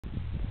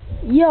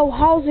Yo,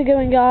 how's it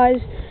going,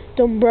 guys?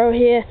 Dumbro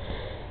here.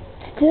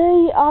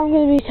 Today I'm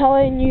going to be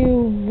telling you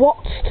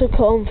what's to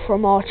come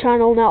from our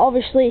channel. Now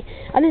obviously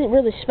I didn't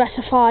really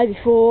specify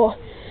before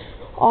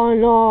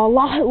on our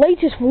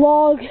latest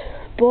vlog,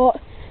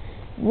 but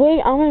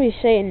I'm going to be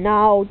saying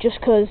now just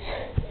because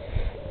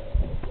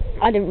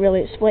I didn't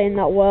really explain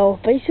that well.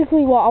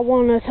 Basically what I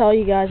want to tell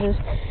you guys is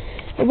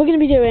that we're going to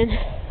be doing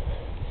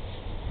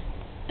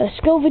a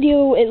skill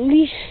video at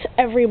least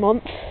every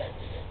month,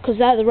 because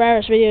they're the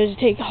rarest videos.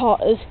 Take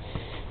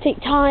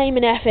time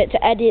and effort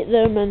to edit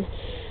them and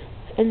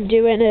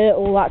doing it,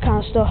 all that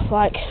kind of stuff.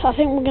 Like, I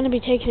think we're going to be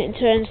taking it in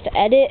turns to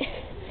edit,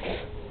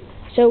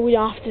 so we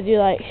don't have to do,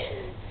 like,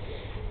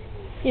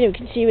 you know, we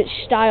can see which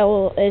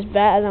style is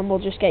better, then we'll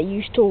just get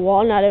used to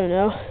one. I don't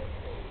know.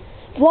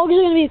 Vlogs are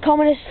going to be the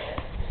commonest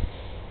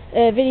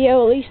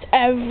video, at least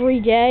every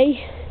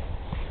day.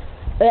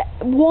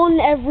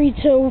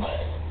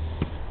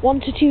 1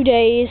 to 2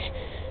 days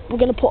we're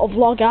going to put a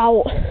vlog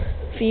out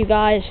for you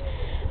guys,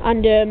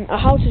 and a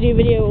how to do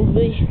video will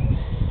be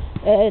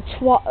 1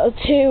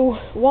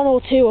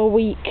 or 2 a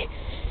week,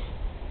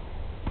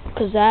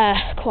 because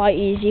they're quite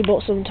easy,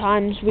 but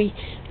sometimes we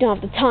don't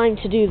have the time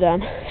to do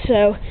them.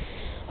 So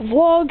a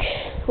vlog,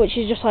 which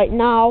is just like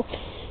now,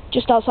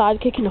 just outside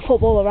kicking a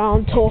football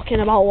around, talking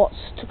about what's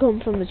to come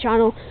from the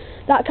channel,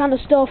 that kind of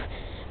stuff.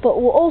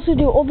 But we'll also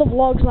do other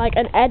vlogs, like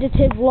an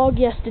edited vlog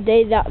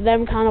yesterday,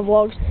 them kind of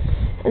vlogs,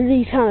 and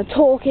these kind of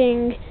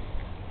talking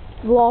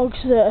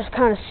vlogs that are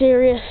kind of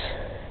serious.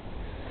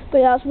 But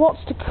yeah, that's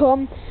what's to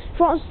come. If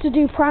you want us to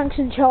do pranks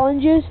and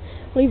challenges,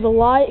 leave a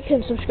like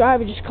and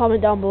subscribe, and just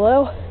comment down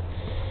below.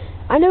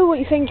 I know what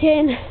you're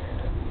thinking,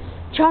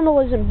 channel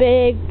isn't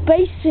big.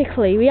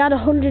 Basically, we had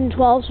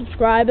 112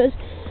 subscribers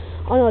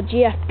on our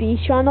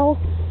GFB channel,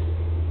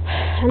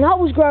 and that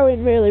was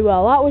growing really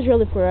well. That was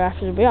really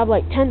progressive. We had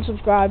like 10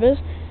 subscribers,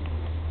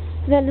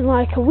 and then in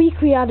like a week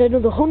we had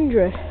another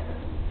 100.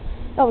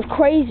 That was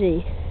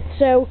crazy.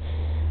 So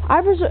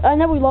I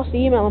know we lost the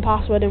email and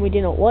password and we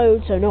didn't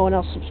upload, so no one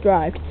else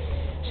subscribed.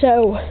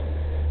 So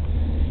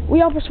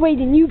we are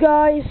persuading you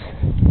guys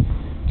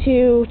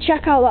to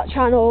check out that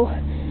channel,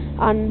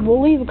 and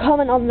we'll leave a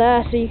comment on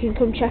there so you can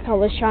come check out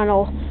this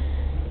channel.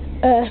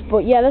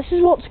 But yeah, this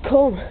is what's to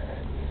come.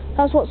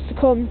 That's what's to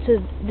come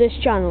to this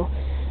channel.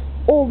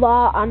 All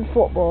that and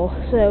football.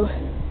 So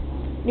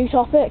new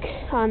topic,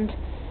 and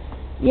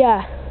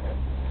yeah,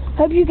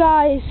 hope you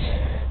guys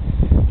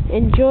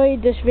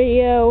enjoyed this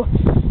video,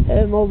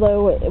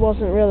 although it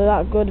wasn't really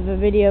that good of a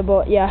video.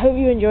 But yeah, I hope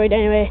you enjoyed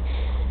anyway.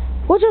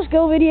 Watch our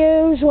skill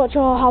videos, watch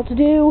our how to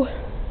do,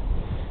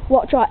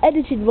 watch our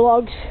edited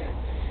vlogs.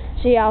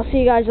 So yeah, I'll see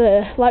you guys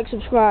later. Like,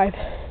 subscribe.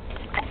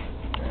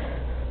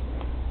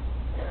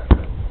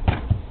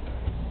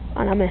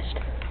 And I missed.